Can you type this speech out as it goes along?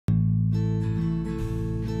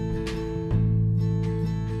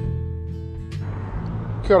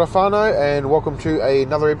Kia ora whānau, and welcome to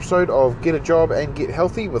another episode of Get a Job and Get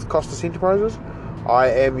Healthy with Costas Enterprises. I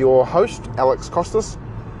am your host, Alex Costas,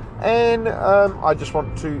 and I just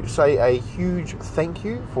want to say a huge thank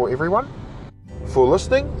you for everyone for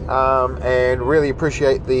listening, and really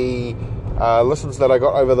appreciate the listens that I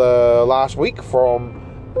got over the last week from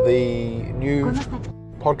the new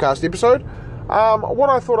podcast episode. What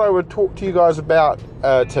I thought I would talk to you guys about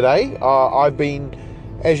today, I've been,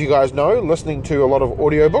 as you guys know, listening to a lot of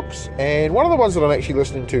audiobooks, and one of the ones that I'm actually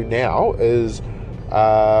listening to now is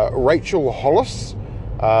Rachel Hollis,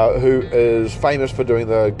 who is famous for doing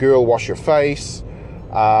the Girl Wash Your Face,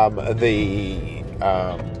 those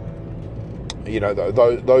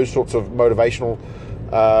sorts of motivational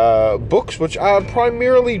books, which are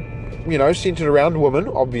primarily, centered around women,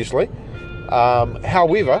 obviously.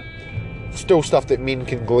 However, still stuff that men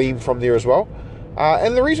can glean from there as well.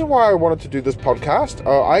 And the reason why I wanted to do this podcast,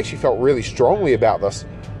 I actually felt really strongly about this.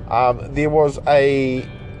 There was in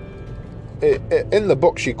the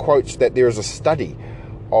book, she quotes that there is a study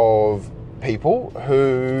of people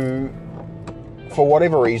who, for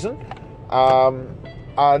whatever reason,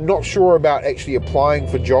 are not sure about actually applying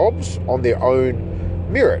for jobs on their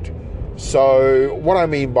own merit. So what I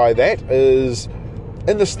mean by that is,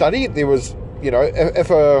 in the study, there was,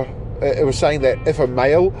 it was saying that if a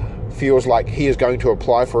male feels like he is going to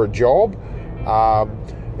apply for a job,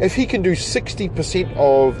 if he can do 60%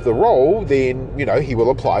 of the role, then he will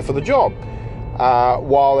apply for the job.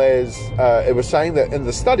 While as it was saying that in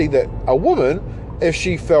the study that a woman, if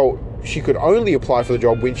she felt she could only apply for the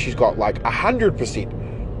job when she's got like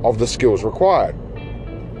 100% of the skills required.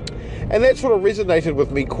 And that sort of resonated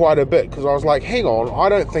with me quite a bit, because I was like, hang on, I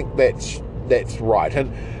don't think that's right.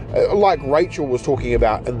 And like Rachel was talking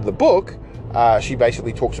about in the book, she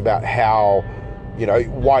basically talks about how,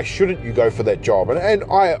 why shouldn't you go for that job? And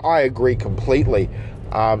I agree completely.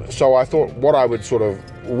 So I thought what I would sort of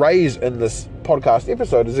raise in this podcast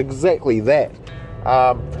episode is exactly that.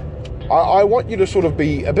 I want you to sort of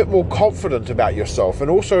be a bit more confident about yourself,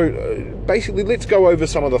 and also basically let's go over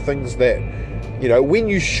some of the things that, when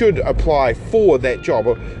you should apply for that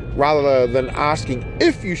job, rather than asking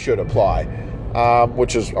if you should apply.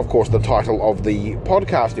 Which is, of course, the title of the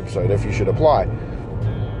podcast episode, if you should apply.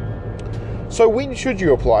 So when should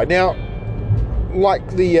you apply? Now,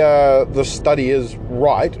 like the study is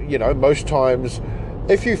right, most times,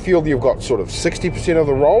 if you feel you've got sort of 60% of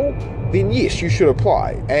the role, then yes, you should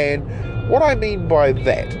apply. And what I mean by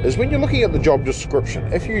that is, when you're looking at the job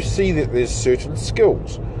description, if you see that there's certain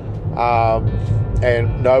skills,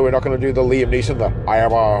 and no, we're not going to do the Liam Neeson, I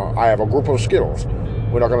have a group of skills.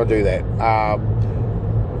 We're not going to do that.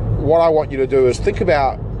 What I want you to do is think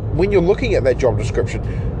about, when you're looking at that job description,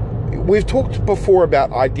 we've talked before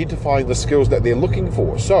about identifying the skills that they're looking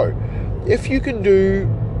for. So if you can do,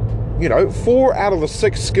 4 out of the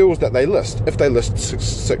 6 skills that they list, if they list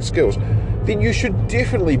six skills, then you should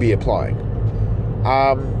definitely be applying.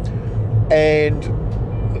 And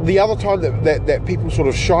the other time that people sort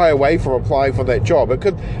of shy away from applying for that job,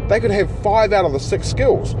 they could have 5 out of the 6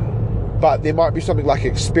 skills, but there might be something like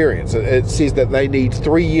experience. It says that they need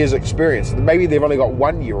 3 years experience, and maybe they've only got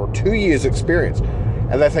 1 year or 2 years experience,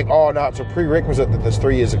 and they think, oh no, it's a prerequisite that there's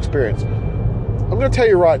 3 years experience. I'm going to tell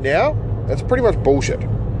you right now, that's pretty much bullshit.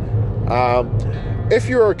 If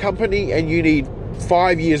you're a company and you need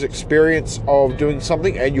 5 years experience of doing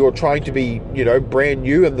something, and you're trying to be, brand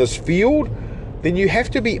new in this field, then you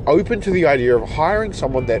have to be open to the idea of hiring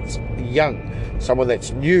someone that's young, someone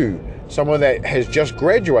that's new, someone that has just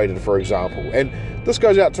graduated, for example. And this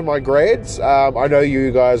goes out to my grads. I know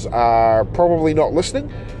you guys are probably not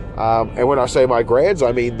listening. And when I say my grads,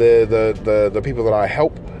 I mean the people that I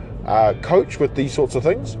help coach with these sorts of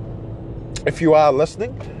things. If you are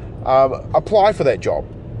listening, apply for that job.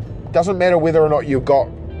 Doesn't matter whether or not you've got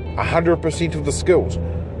 100% of the skills.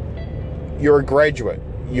 You're a graduate.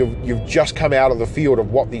 You've just come out of the field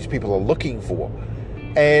of what these people are looking for.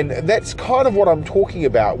 And that's kind of what I'm talking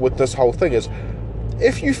about with this whole thing, is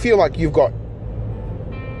if you feel like you've got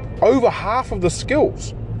over half of the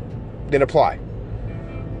skills, then apply.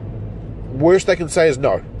 Worst they can say is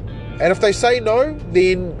no. And if they say no,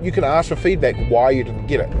 then you can ask for feedback why you didn't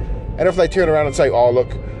get it. And if they turn around and say, oh look,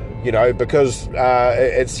 because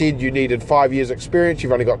it said you needed 5 years experience,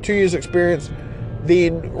 you've only got 2 years experience,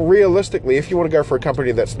 then realistically, if you want to go for a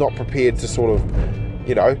company that's not prepared to sort of,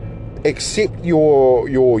 accept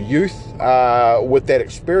your youth with that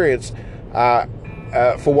experience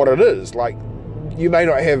for what it is. Like, you may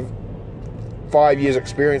not have 5 years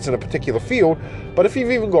experience in a particular field, but if you've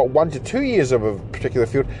even got 1 to 2 years of a particular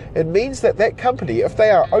field, it means that company, if they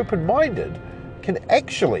are open-minded, can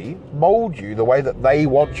actually mold you the way that they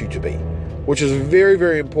want you to be, which is very,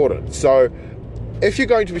 very important. So if you're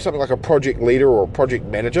going to be something like a project leader or a project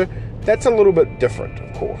manager, that's a little bit different,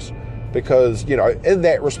 of course, because, you know, in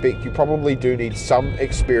that respect, you probably do need some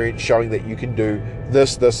experience showing that you can do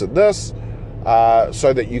this, this, and this,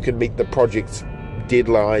 so that you can meet the project's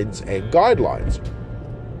deadlines and guidelines.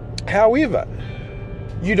 However,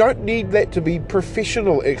 you don't need that to be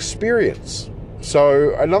professional experience.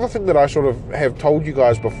 So another thing that I sort of have told you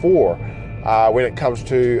guys before, when it comes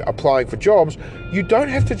to applying for jobs, you don't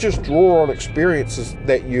have to just draw on experiences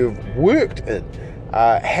that you've worked in,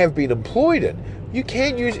 have been employed in. You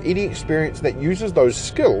can use any experience that uses those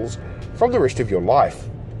skills from the rest of your life.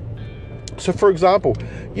 So, for example,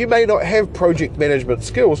 you may not have project management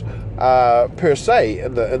skills per se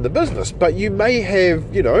in the business, but you may have,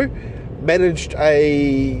 you know, managed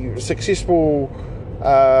a successful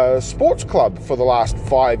sports club for the last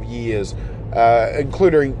 5 years,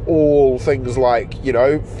 including all things like, you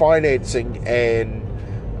know, financing and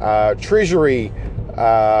treasury,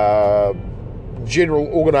 general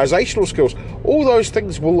organizational skills. All those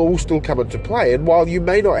things will all still come into play, and while you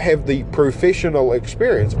may not have the professional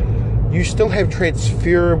experience, you still have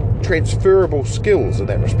transferable skills in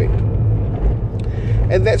that respect.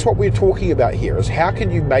 And that's what we're talking about here, is how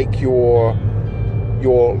can you make your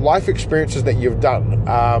life experiences that you've done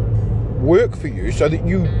work for you, so that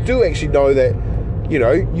you do actually know that, you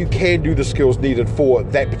know, you can do the skills needed for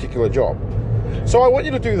that particular job. So I want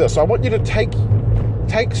you to do this. I want you to take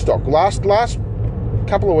stock. Last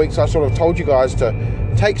couple of weeks I sort of told you guys to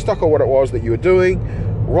take stock of what it was that you were doing,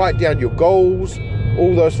 write down your goals,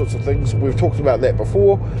 all those sorts of things. We've talked about that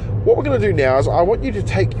before. What we're going to do now is I want you to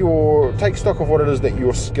take stock of what it is that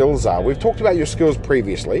your skills are. We've talked about your skills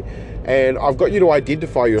previously, and I've got you to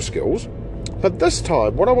identify your skills. But this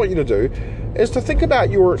time, what I want you to do is to think about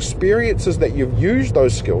your experiences that you've used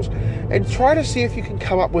those skills, and try to see if you can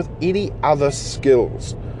come up with any other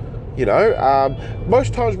skills. You know,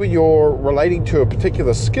 most times when you're relating to a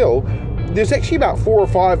particular skill, there's actually about 4 or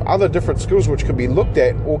 5 other different skills which can be looked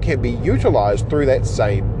at or can be utilized through that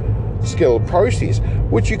same skill process,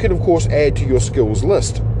 which you can of course add to your skills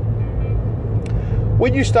list.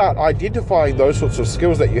 When you start identifying those sorts of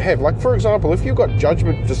skills that you have, like for example, if you've got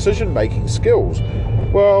judgment decision making skills,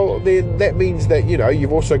 well then that means that, you know,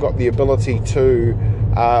 you've also got the ability to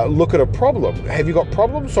look at a problem. Have you got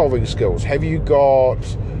problem solving skills? Have you got,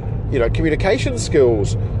 you know, communication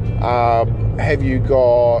skills? Have you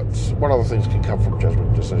got, what other things can come from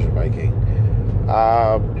judgment decision making?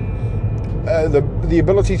 The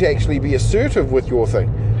ability to actually be assertive with your thing.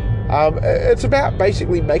 It's about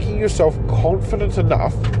basically making yourself confident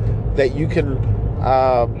enough that you can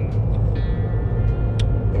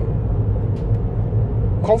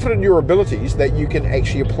confident in your abilities that you can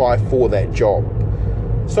actually apply for that job.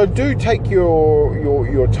 So do take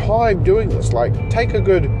your time doing this. Like, take a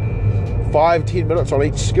good 5-10 minutes on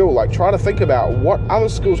each skill. Like, try to think about what other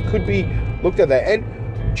skills could be looked at that, and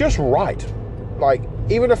just write. Like,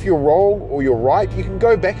 even if you're wrong or you're right, you can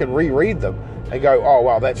go back and reread them and go, oh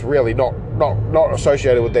wow, that's really not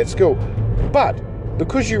associated with that skill. But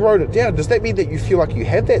because you wrote it down, does that mean that you feel like you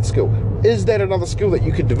have that skill? Is that another skill that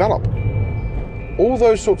you can develop? All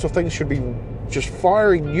those sorts of things should be just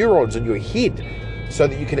firing neurons in your head so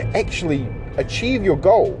that you can actually achieve your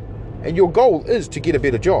goal. And your goal is to get a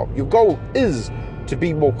better job. Your goal is to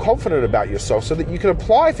be more confident about yourself so that you can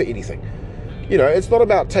apply for anything. You know, it's not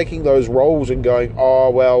about taking those roles and going, oh,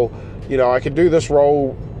 well, you know, I can do this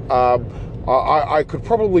role. I could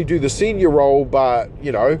probably do the senior role, but,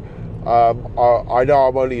 you know, I know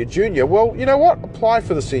I'm only a junior. Well, you know what? Apply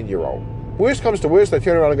for the senior role. Worst comes to worst, they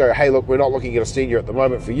turn around and go, hey, look, we're not looking at a senior at the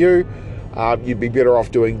moment for you. You'd be better off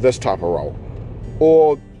doing this type of role.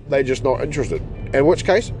 Or they're just not interested. In which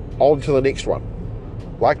case, on to the next one.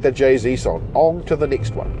 Like the Jay-Z song, on to the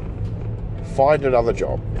next one. Find another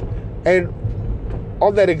job. And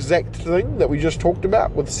on that exact thing that we just talked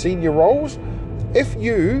about with senior roles, if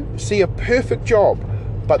you see a perfect job,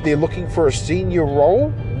 but they're looking for a senior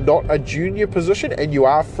role, not a junior position, and you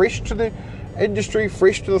are fresh to the industry,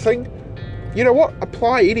 fresh to the thing, you know what?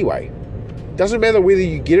 Apply anyway. Doesn't matter whether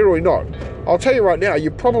you get it or not. I'll tell you right now,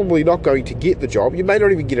 you're probably not going to get the job. You may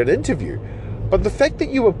not even get an interview. But the fact that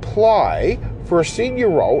you apply for a senior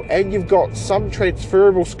role and you've got some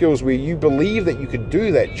transferable skills where you believe that you can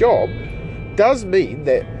do that job does mean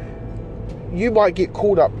that you might get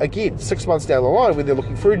called up again 6 months down the line when they're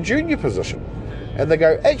looking for a junior position. And they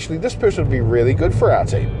go, actually, this person would be really good for our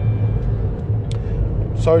team.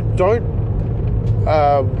 So don't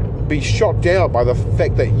be shot down by the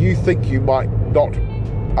fact that you think you might not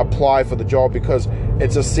apply for the job because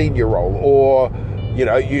it's a senior role, or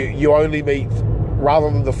you only meet, rather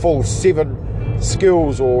than the full 7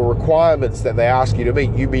 skills or requirements that they ask you to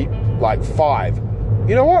meet, you meet like 5.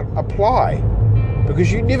 You know what? Apply,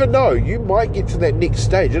 because you never know, you might get to that next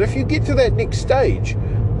stage. And if you get to that next stage,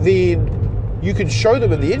 then you can show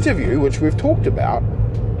them in the interview, which we've talked about,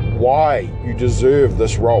 why you deserve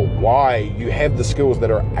this role, why you have the skills that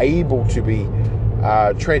are able to be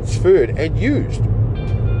transferred and used.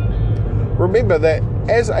 Remember that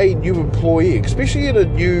as a new employee, especially in a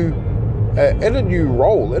new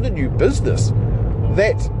role, in a new business,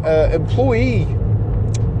 that employee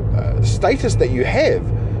status that you have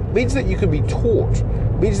means that you can be taught,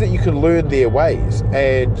 means that you can learn their ways.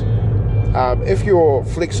 And if you're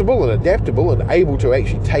flexible and adaptable and able to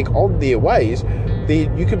actually take on their ways,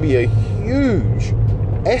 then you can be a huge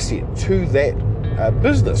asset to that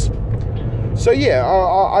business. So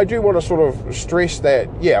I do want to sort of stress that,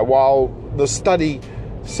 while the study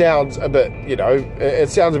sounds a bit, it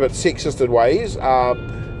sounds a bit sexist in ways,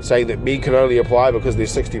 saying that men can only apply because they're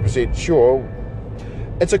 60% sure,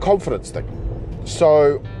 it's a confidence thing.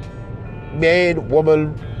 So man,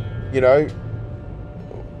 woman,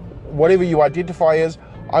 whatever you identify as,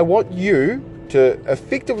 I want you to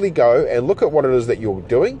effectively go and look at what it is that you're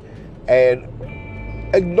doing and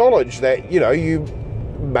acknowledge that, you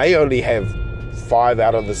may only have 5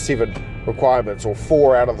 out of the 7 requirements, or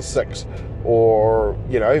 4 out of the 6, or,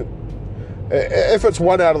 if it's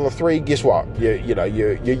 1 out of the 3, guess what?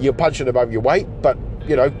 You're punching above your weight, but,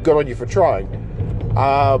 good on you for trying.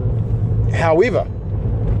 However,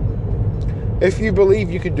 if you believe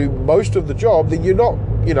you can do most of the job, then you're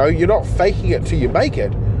not faking it till you make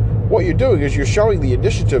it. What you're doing is you're showing the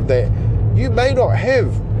initiative that you may not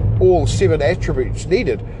have all 7 attributes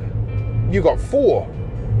needed. You got 4.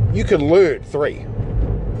 You can learn 3.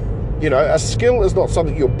 A skill is not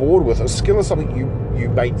something you're born with. A skill is something you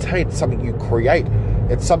maintain, something you create.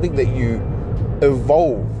 It's something that you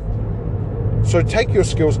evolve. So take your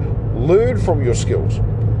skills, learn from your skills,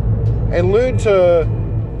 and learn to,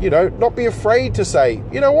 not be afraid to say,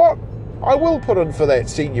 you know what, I will put in for that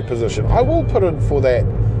senior position. I will put in for that,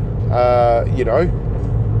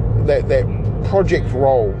 that project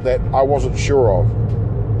role that I wasn't sure of.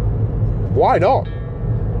 Why not?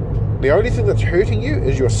 The only thing that's hurting you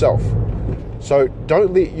is yourself. So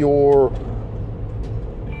don't let your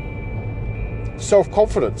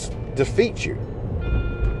self-confidence defeat you.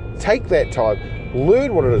 Take that time,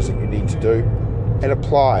 learn what it is that you need to do, and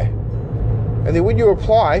apply. And then when you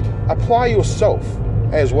apply yourself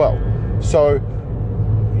as well. So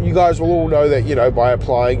you guys will all know that, by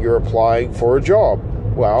applying, you're applying for a job.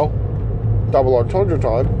 Well, double entendre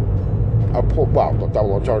time. Well, not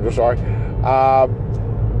double entendre, sorry.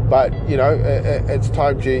 But, it's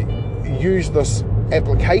time to use this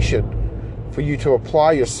application for you to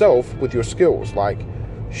apply yourself with your skills. Like,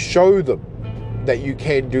 show them that you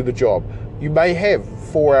can do the job. You may have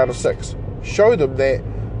 4 out of 6. Show them that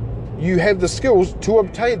you have the skills to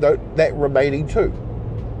obtain that remaining 2.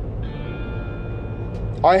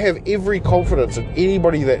 I have every confidence in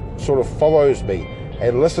anybody that sort of follows me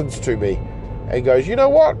and listens to me and goes, you know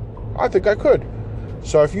what? I think I could.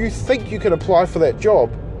 So if you think you can apply for that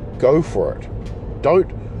job, go for it.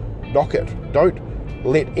 Don't knock it. Don't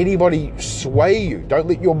let anybody sway you. Don't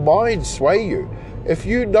let your mind sway you. If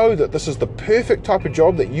you know that this is the perfect type of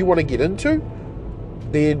job that you want to get into,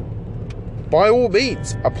 then by all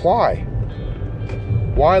means, apply.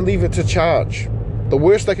 Why leave it to chance? The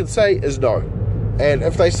worst they can say is no. And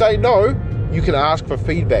if they say no, you can ask for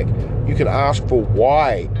feedback. You can ask for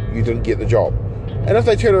why you didn't get the job. And if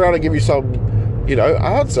they turn around and give you some,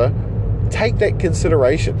 answer, take that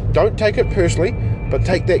consideration. Don't take it personally, but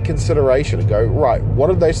take that consideration and go, right, what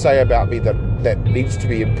did they say about me that needs to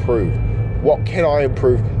be improved? What can I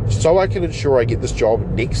improve so I can ensure I get this job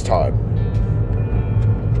next time?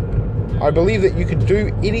 I believe that you can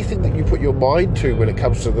do anything that you put your mind to when it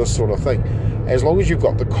comes to this sort of thing, as long as you've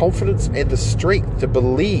got the confidence and the strength to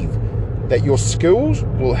believe that your skills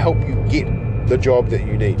will help you get the job that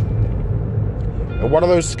you need. And one of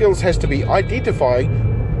those skills has to be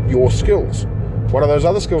identifying your skills. One of those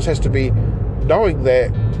other skills has to be knowing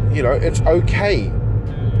that, it's okay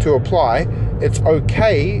to apply, it's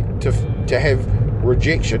okay to have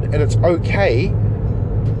rejection, and it's okay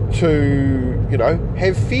to,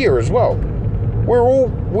 have fear as well. We're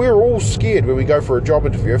all scared when we go for a job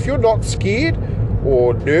interview. If you're not scared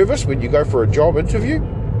or nervous when you go for a job interview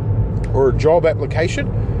or a job application,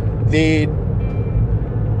 then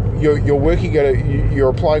you're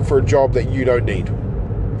applying for a job that you don't need.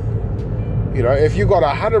 If you've got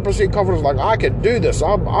 100% confidence, like, I can do this,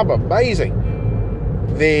 I'm amazing,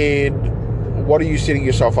 then what are you setting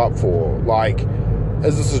yourself up for? Like,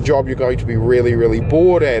 is this a job you're going to be really, really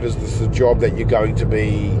bored at? Is this a job that you're going to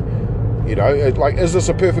be, like, is this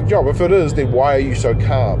a perfect job? If it is, then why are you so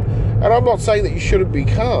calm? And I'm not saying that you shouldn't be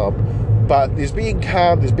calm, but there's being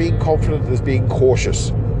calm, there's being confident, there's being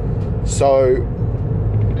cautious. So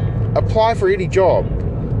apply for any job,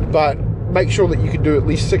 but make sure that you can do at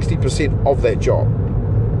least 60% of that job.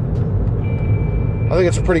 I think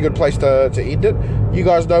it's a pretty good place to end it. You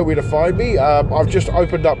guys know where to find me. I've just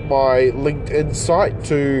opened up my LinkedIn site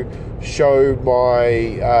to show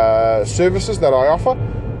my services that I offer,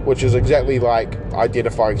 which is exactly like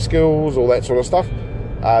identifying skills, all that sort of stuff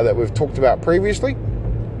that we've talked about previously.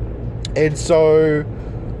 And so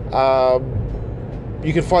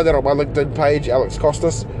you can find that on my LinkedIn page, Alex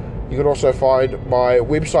Costas. You can also find my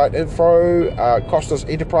website info,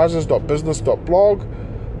 costasenterprises.business.blog.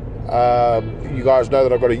 You guys know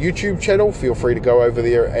that I've got a YouTube channel. Feel free to go over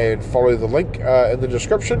there and follow the link in the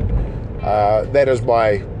description. That is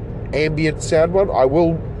my ambient sound one. I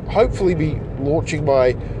will hopefully be launching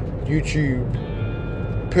my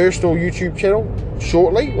personal YouTube channel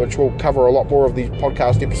shortly, which will cover a lot more of these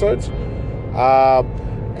podcast episodes.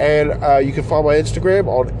 And you can find my Instagram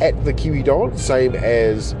on @thekiwidon, same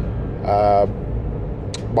as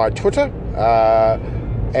my Twitter.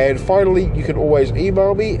 And finally, you can always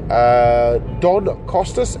email me,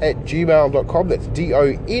 doncostas@gmail.com. That's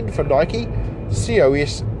DON for Nike,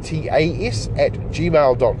 COSTAS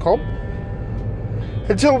 @gmail.com.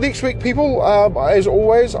 Until next week, people, as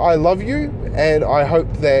always, I love you, and I hope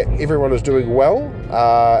that everyone is doing well,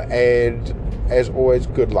 and as always,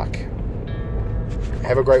 good luck.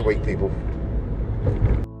 Have a great week, people.